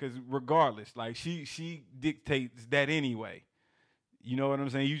 Like, cause regardless, like she dictates that anyway. You know what I'm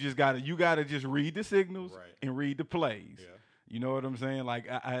saying? You gotta just read the signals Right. and read the plays. Yeah. You know what I'm saying? Like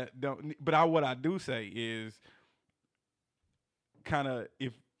I don't, but what I do say is kind of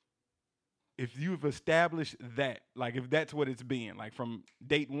if you've established that, like if that's what it's been, like from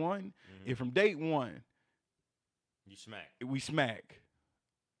date one, if from date one You smack. we smack,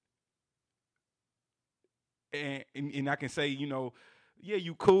 and I can say, you know, yeah,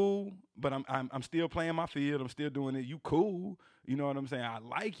 you cool, but I'm still playing my field. I'm still doing it. You cool. You know what I'm saying? I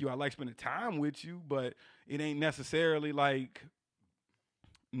like you. I like spending time with you, but it ain't necessarily like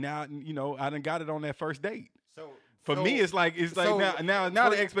now, you know, I done got it on that first date. So For me, it's like so now for-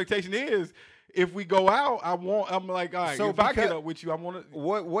 the expectation is if we go out, I'm like, all right, So if I get because- up with you, I want to.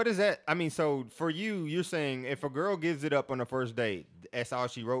 what is that? I mean, so for you, you're saying if a girl gives it up on the first date, that's all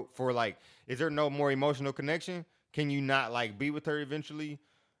she wrote for. Like, is there no more emotional connection? Can you not like be with her eventually?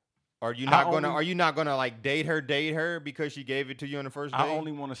 Are you not gonna? Are you not gonna like date her because she gave it to you on the first date? I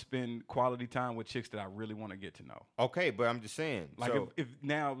only want to spend quality time with chicks that I really want to get to know. Okay, but I'm just saying. Like So, if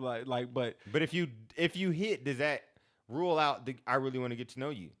now but but if you hit, does that rule out the I really want to get to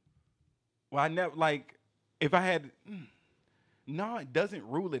know you? well, I never like if I had no, it doesn't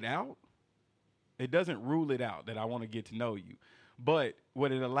rule it out. It doesn't rule it out that I want to get to know you. But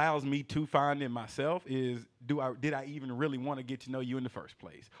what it allows me to find in myself is did I even really want to get to know you in the first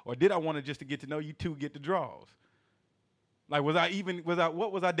place? Or did I want to just to get to know you to get the draws? Like what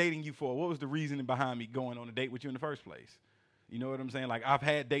was I dating you for? What was the reasoning behind me going on a date with you in the first place? You know what I'm saying? Like I've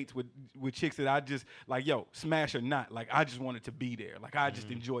had dates with chicks that I just like, yo, smash or not. Like I just wanted to be there. Like I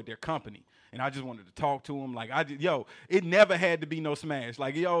just enjoyed their company, and I just wanted to talk to them. Like it never had to be no smash.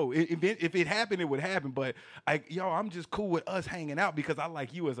 Like if it happened, it would happen. But I'm just cool with us hanging out because I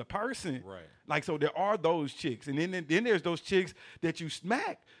like you as a person. Right. Like so, there are those chicks, and then there's those chicks that you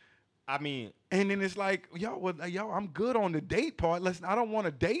smack. I mean, And then it's like, I'm good on the date part. I don't want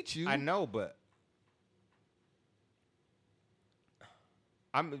to date you. I know, but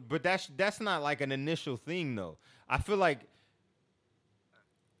but that's not like an initial thing though. I feel like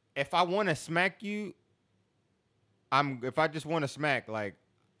if I want to smack you, if I just want to smack, like,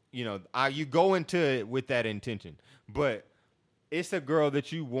 you know, you go into it with that intention, but it's a girl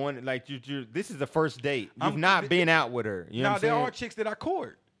that you want, like this is the first date. You've not been out with her. You know what I'm there saying? are chicks that I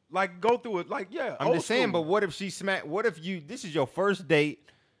court. Like go through it. Like I'm just saying, but what if she smack? What if this is your first date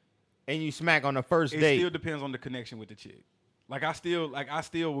and you smack on the first date? It still depends on the connection with the chick. Like I still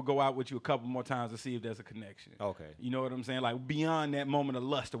will go out with you a couple more times to see if there's a connection. Okay. You know what I'm saying? Like beyond that moment of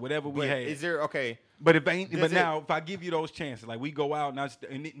lust or whatever we had. Is there okay? But now if I give you those chances, like we go out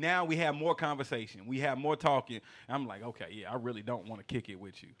and now we have more conversation, we have more talking. I'm like, okay, yeah, I really don't want to kick it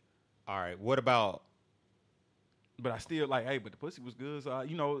with you. All right. What about? But I still like, hey, but the pussy was good. So,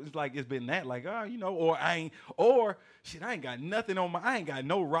 it's like, it's been that, like, or I ain't got nothing I ain't got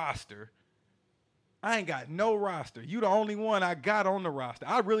no roster. I ain't got no roster. You the only one I got on the roster.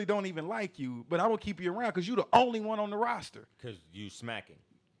 I really don't even like you, but I'm going to keep you around because you the only one on the roster. Because you smacking.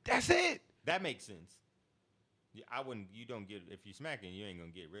 That's it. That makes sense. Yeah, if you smacking, you ain't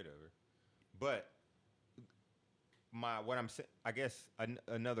going to get rid of her. But what I'm saying, I guess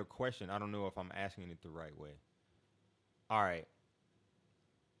another question, I don't know if I'm asking it the right way. All right.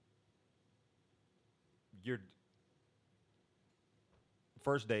 Your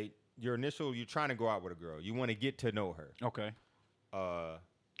first date, you're trying to go out with a girl. You want to get to know her. Okay.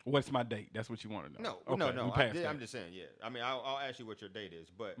 What's my date? That's what you want to know. No, Okay, no. I'm I'm just saying, yeah. I mean, I'll ask you what your date is,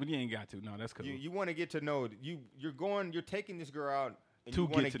 but you ain't got to. No, that's cool. You want to get to know you're taking this girl out and To you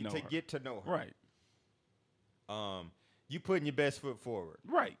want get to know her. get to know her. Right. You putting your best foot forward.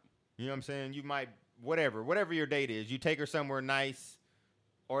 Right. You know what I'm saying? You might whatever your date is, you take her somewhere nice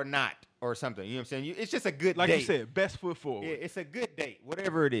or not or something. You know what I'm saying? It's just a good like date. you said, best foot forward. Yeah, it's a good date.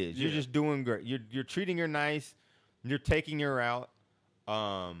 Whatever it is, you're just doing great. You're treating her nice. You're taking her out.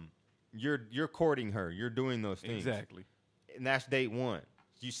 You're courting her. You're doing those things. Exactly. And that's date one.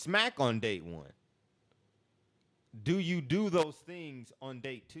 You smack on date one. Do you do those things on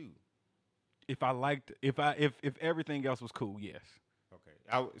date two? If everything else was cool, yes.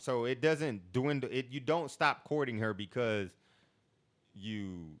 Okay. So it doesn't dwindle. You don't stop courting her because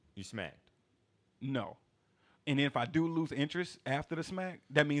you smacked. No. And then if I do lose interest after the smack,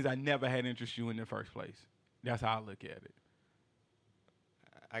 that means I never had interest in you in the first place. That's how I look at it.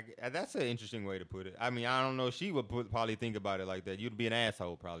 That's an interesting way to put it. I mean, I don't know. She would probably think about it like that. You'd be an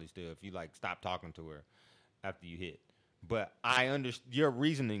asshole probably still if you like stop talking to her after you hit. But I understand your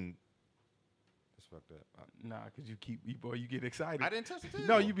reasoning. That's fucked up. Nah, because you get excited. I didn't touch the table.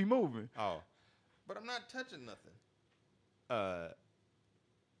 No, you be moving. Oh, but I'm not touching nothing.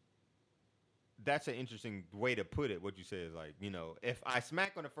 That's an interesting way to put it. What you said is like, if I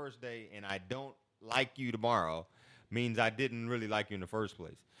smack on the first day and I don't like you tomorrow, means I didn't really like you in the first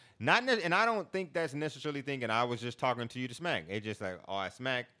place. And I don't think that's necessarily thinking I was just talking to you to smack. It's just like, I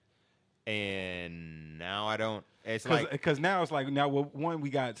smacked, and now I don't. It's because now it's like one, we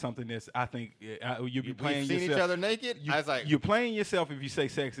got something that's I think you'll be playing we've yourself. seen each other naked. I was like, you're playing yourself if you say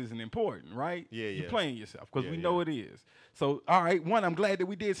sex isn't important, right? Yeah, You're playing yourself because we Yeah. know it is. So all right, one, I'm glad that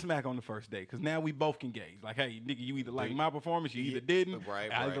we did smack on the first day because now we both can gauge. Like, hey, nigga, you either like my performance, you either didn't.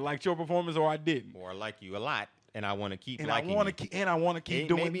 Right, I either right. liked your performance or I didn't. or I like you a lot, and I want to keep And liking I want you. to keep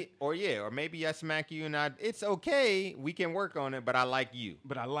doing. Maybe, or maybe I smack you, and it's okay. We can work on it, but I like you.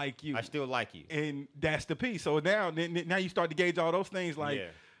 But I like you. I still like you. And that's the piece. So now you start to gauge all those things. Like Yeah.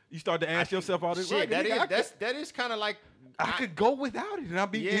 you start to ask yourself all this. Shit, Right, that is kind of like I could go without it, and I'll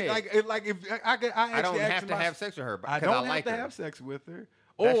be Yeah. like if I could. I don't have to have sex with her I because don't I like have to her. have sex with her.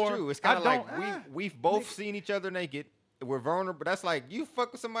 That's or true. It's kind of like don't- we've both seen each other naked. We're vulnerable. That's like you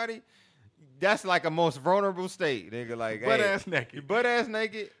fuck with somebody. That's like a most vulnerable state, nigga. Like butt hey, ass naked. you butt ass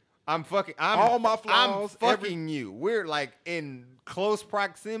naked. I'm All my flaws, I'm fucking you. We're like in close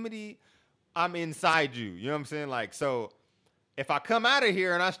proximity. I'm inside you. You know what I'm saying? Like so. If I come out of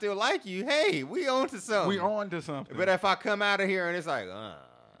here and I still like you, hey, we on to something. We on to something. But if I come out of here and it's like,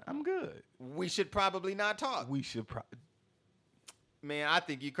 I'm good. we should probably not talk. We should Man, I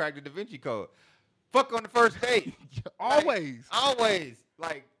think you cracked the Da Vinci Code. Fuck on the first date. always. Always.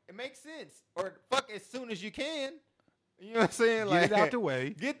 Like, it makes sense. Or fuck as soon as you can. You know what I'm saying? Get Like, it out the way.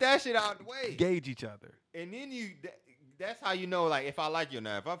 Get that shit out the way. Gauge each other. And then that's how you know, like, if I like you or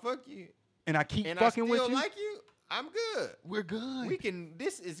not. If I fuck you And I keep and fucking I with still you. like you, I'm good. We're good.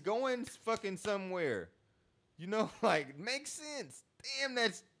 This is going fucking somewhere. You know, like, makes sense. Damn,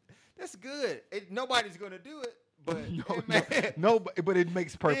 that's good. Nobody's gonna do it, but but it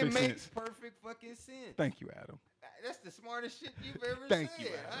makes perfect it makes sense. perfect fucking sense. Thank you, Adam. That's the smartest shit you've ever Thank said. you,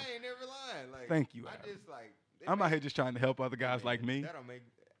 Adam. I ain't never lying. Like, Thank you, I Adam. just like. I'm out here just trying to help other guys like me. That don't make.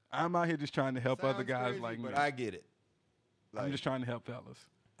 I'm out here just trying to help other sounds guys crazy, like me. But I get it. Like, I'm just trying to help fellas.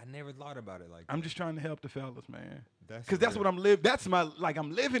 I never thought about it like. I'm just trying to help the fellas, man. That's Because that's what I'm living. That's my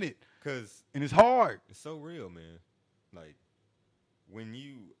I'm living it, Because and it's hard. it's so real, man. Like when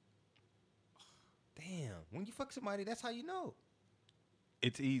you. Damn, when you fuck somebody, that's how you know.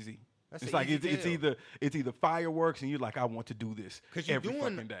 It's easy. That's It's an like easy it's either fireworks and you're like, I want to do this every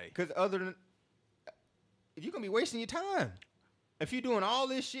fucking day. Because other than you're gonna be wasting your time. If you're doing all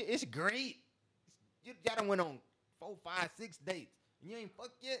this shit, it's great. Y'all done went on 4, 5, 6 dates and you ain't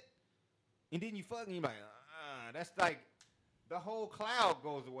fucked yet, and then you fuck and you're like, that's like the whole cloud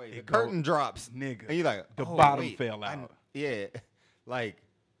goes away. The curtain drops, nigga. and you're like, The oh, bottom wait, fell out.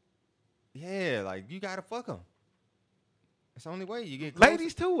 Yeah, like you gotta fuck them. It's the only way you get close.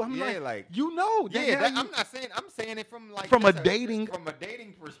 Ladies too. I'm Yeah, like, like- you know. I'm not saying. I'm saying it from like From a just dating- from a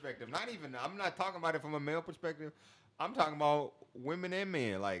dating perspective. Not even. I'm not talking about it from a male perspective. I'm talking about women and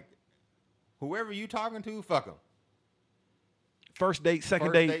men. Like whoever you talking to, fuck them. First date, second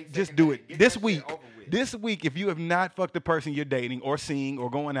First date, date, just second do date. it Get this that shit week. over with. This week, if you have not fucked the person you're dating or seeing or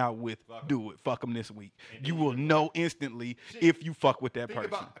going out with, Fuck 'em. do it. Fuck them this week. And You then will know instantly Shit. if you fuck with that Think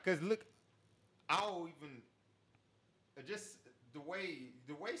person. about because look, I'll even just the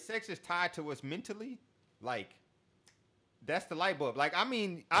way sex is tied to us mentally, like that's the light bulb. Like I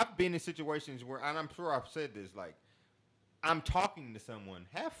mean, I've been in situations where, and I'm sure I've said this, like I'm talking to someone,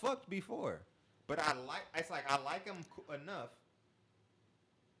 have fucked before, but I like them enough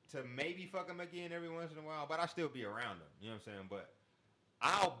to maybe fuck them again every once in a while, but I still be around them. You know what I'm saying? But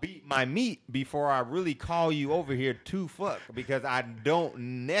I'll beat my meat before I really call you over here to fuck because I don't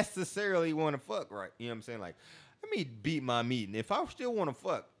necessarily want to fuck, right? You know what I'm saying? Like, let me beat my meat, and if I still want to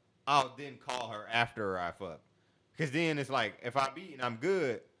fuck, I'll then call her after I fuck. Because then it's like, if I beat and I'm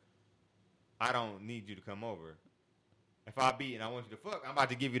good, I don't need you to come over. If I beat and I want you to fuck, I'm about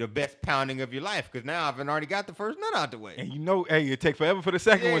to give you the best pounding of your life because now I've already got the first nut out the way. And you know, hey, it take forever for the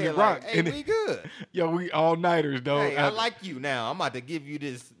second one to like, rock. hey, And we good. yo, we all nighters, though. Hey, I like you now. I'm about to give you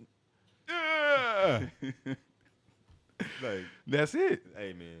this. Like, That's it.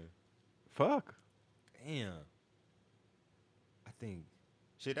 hey, man. Fuck. Damn. I think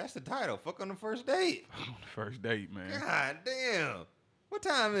Shit, that's the title. Fuck on the first date. First date, man. God damn. What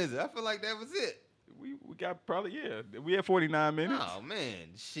time is it? I feel like that was it. We got probably we had 49 minutes. Oh man,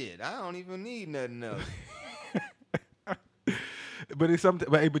 shit. I don't even need nothing else. But it's something.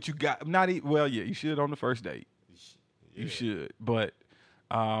 But you got not even. Well, yeah, you should on the first date. Yeah. You should, but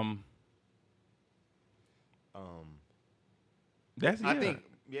that's. I think.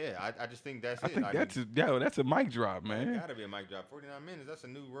 Yeah, I just think that's I it. think that's a mic drop, man. Gotta be a mic drop. 49 minutes. That's a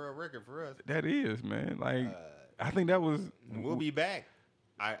new world record for us. That is, man. Like I think that was. We'll be back.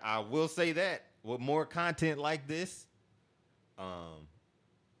 I will say that with more content like this. Hey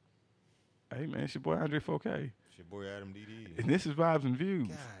man, it's your boy Andre 4K. It's your boy Adam DD. And this is Vibes and Views.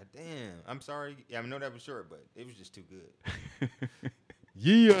 God damn. I'm sorry. Yeah, I know that was short, but it was just too good.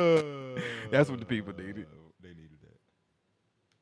 Yeah. That's what the people needed.